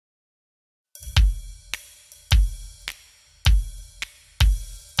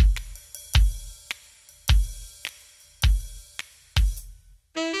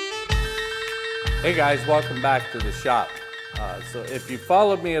Hey guys, welcome back to the shop. So if you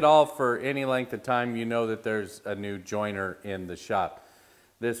followed me at all for any length of time, you know that there's a new joiner in the shop.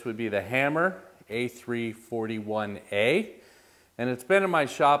 This would be the Hammer A341A, and it's been in my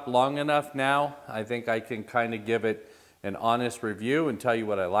shop long enough now. I think I can kind of give it an honest review and tell you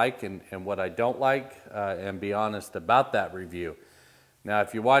what I like and what I don't like, and be honest about that review. Now,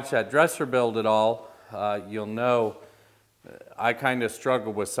 if you watch that dresser build at all, you'll know I kind of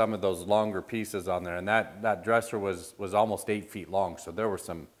struggled with some of those longer pieces on there, and that dresser was almost 8 feet long, so there were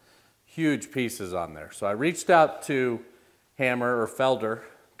some huge pieces on there. So I reached out to Hammer or Felder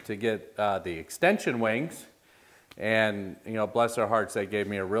to get the extension wings, and you know, bless their hearts, they gave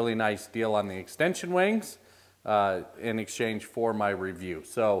me a really nice deal on the extension wings in exchange for my review.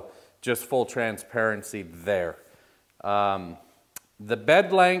 So just full transparency there. The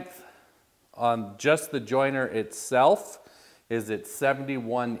bed length on just the joiner itself is at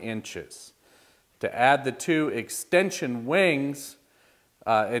 71 inches. To add the two extension wings,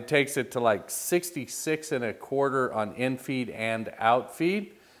 it takes it to like 66 1/4 on in-feed and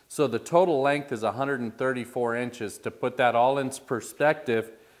out-feed. So the total length is 134 inches. To put that all in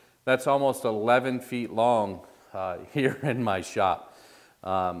perspective, that's almost 11 feet long here in my shop.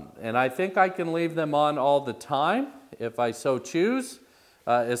 And I think I can leave them on all the time if I so choose,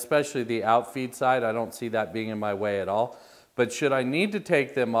 especially the out-feed side. I don't see that being in my way at all. But should I need to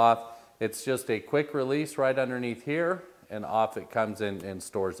take them off, it's just a quick release right underneath here, and off it comes in and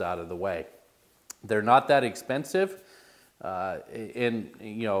stores out of the way. They're not that expensive in,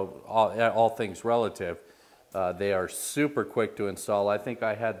 you know, all things relative. They are super quick to install. I think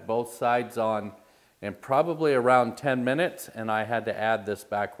I had both sides on in probably around 10 minutes, and I had to add this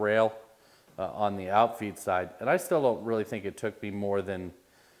back rail on the outfeed side. And I still don't really think it took me more than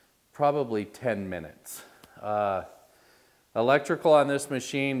probably 10 minutes. Electrical on this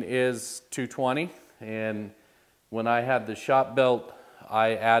machine is 220, and when I had the shop built,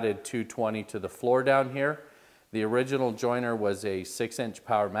 I added 220 to the floor down here. The original joiner was a 6-inch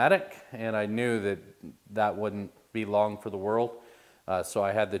Powermatic, and I knew that that wouldn't be long for the world, so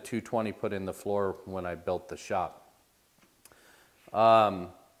I had the 220 put in the floor when I built the shop.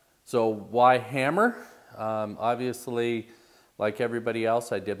 So why Hammer? Obviously, like everybody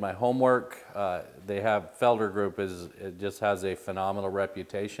else, I did my homework. They have, Felder Group it just has a phenomenal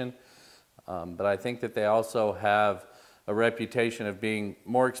reputation. But I think that they also have a reputation of being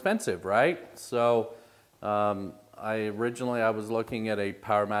more expensive, right? So I was looking at a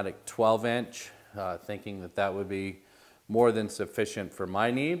Powermatic 12-inch, thinking that that would be more than sufficient for my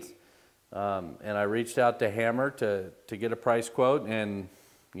needs. And I reached out to Hammer to get a price quote and,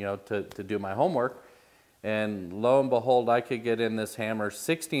 you know, to do my homework. And lo and behold, I could get in this Hammer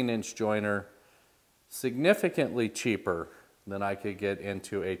 16-inch joiner significantly cheaper than I could get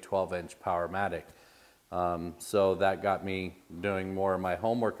into a 12-inch Powermatic. So that got me doing more of my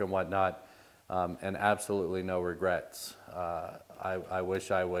homework and whatnot, and absolutely no regrets. I wish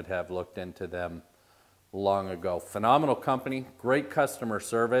I would have looked into them long ago. Phenomenal company, great customer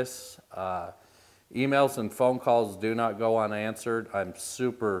service. Emails and phone calls do not go unanswered. I'm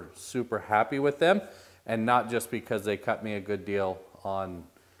super, super happy with them. And not just because they cut me a good deal on,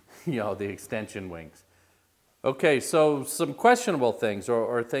 you know, the extension wings. Okay, so some questionable things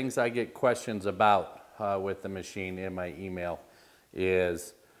or things I get questions about with the machine in my email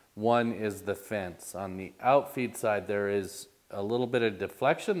is, one is the fence. On the outfeed side, there is a little bit of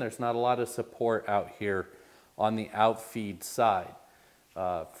deflection. There's not a lot of support out here on the outfeed side.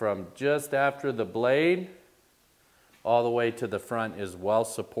 From just after the blade all the way to the front is well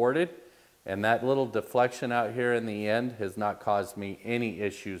supported. And that little deflection out here in the end has not caused me any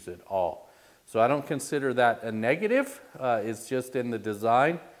issues at all. So I don't consider that a negative. It's just in the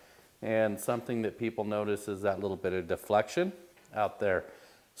design, and something that people notice is that little bit of deflection out there.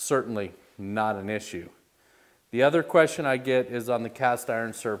 Certainly not an issue. The other question I get is on the cast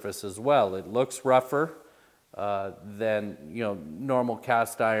iron surface as well. It looks rougher than, you know, normal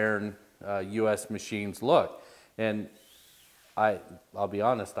cast iron US machines look. And I'll be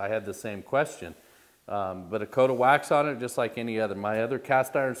honest, I had the same question. But a coat of wax on it, just like any other, my other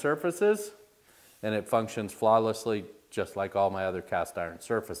cast iron surfaces, and it functions flawlessly just like all my other cast iron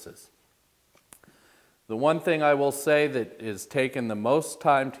surfaces. The one thing I will say that is taken the most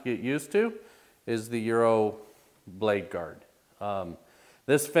time to get used to is the Euro blade guard.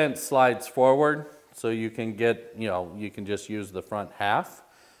 This fence slides forward, so you can get, you know, you can just use the front half.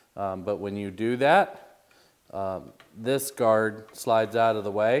 But when you do that, this guard slides out of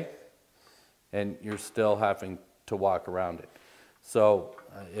the way and you're still having to walk around it. So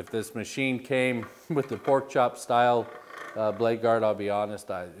if this machine came with the pork chop style blade guard, I'll be honest,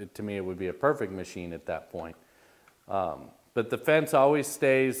 to me it would be a perfect machine at that point. But the fence always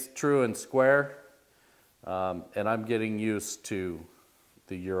stays true and square, and I'm getting used to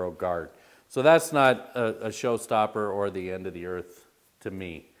the Euro guard. So that's not a showstopper or the end of the earth to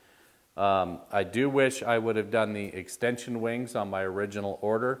me. I do wish I would have done the extension wings on my original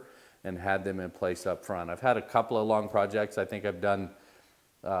order and had them in place up front. I've had a couple of long projects. I think I've done,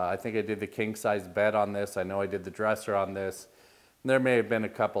 I think I did the king size bed on this. I know I did the dresser on this. There may have been a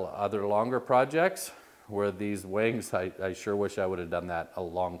couple of other longer projects where these wings, I sure wish I would have done that a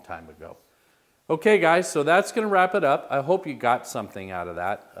long time ago. Okay guys, so that's going to wrap it up. I hope you got something out of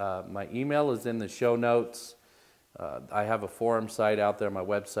that. My email is in the show notes. I have a forum site out there. My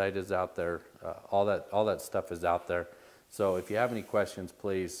website is out there. All that stuff is out there. So if you have any questions,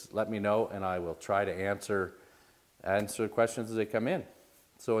 please let me know, and I will try to answer questions as they come in.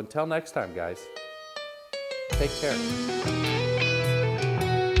 So until next time, guys, take care.